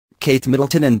Kate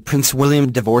Middleton and Prince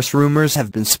William divorce rumors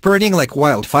have been spreading like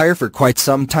wildfire for quite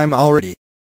some time already.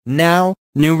 Now,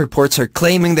 new reports are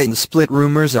claiming that the split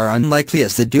rumors are unlikely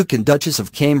as the Duke and Duchess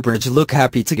of Cambridge look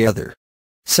happy together.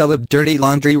 Celeb Dirty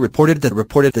Laundry reported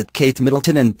that Kate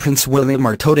Middleton and Prince William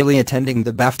are totally attending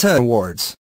the BAFTA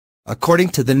Awards. According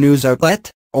to the news outlet,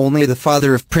 only the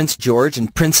father of Prince George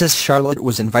and Princess Charlotte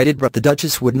was invited, but the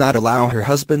Duchess would not allow her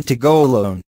husband to go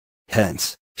alone.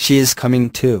 Hence, she is coming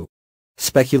too.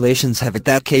 Speculations have it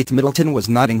that Kate Middleton was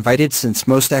not invited since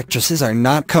most actresses are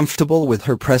not comfortable with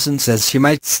her presence as she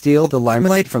might steal the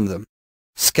limelight from them.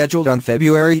 Scheduled on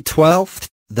February 12th,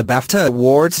 the BAFTA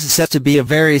Awards is set to be a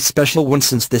very special one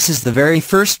since this is the very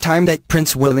first time that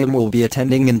Prince William will be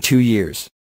attending in 2 years.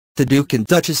 The Duke and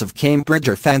Duchess of Cambridge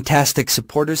are fantastic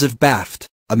supporters of BAFTA.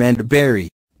 Amanda Berry,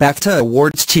 BAFTA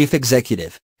Awards chief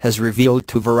executive, has revealed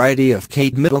to Variety of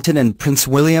Kate Middleton and Prince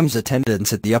William's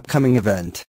attendance at the upcoming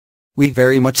event. "We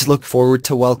very much look forward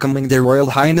to welcoming their Royal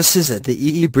Highnesses at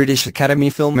the British Academy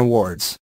Film Awards.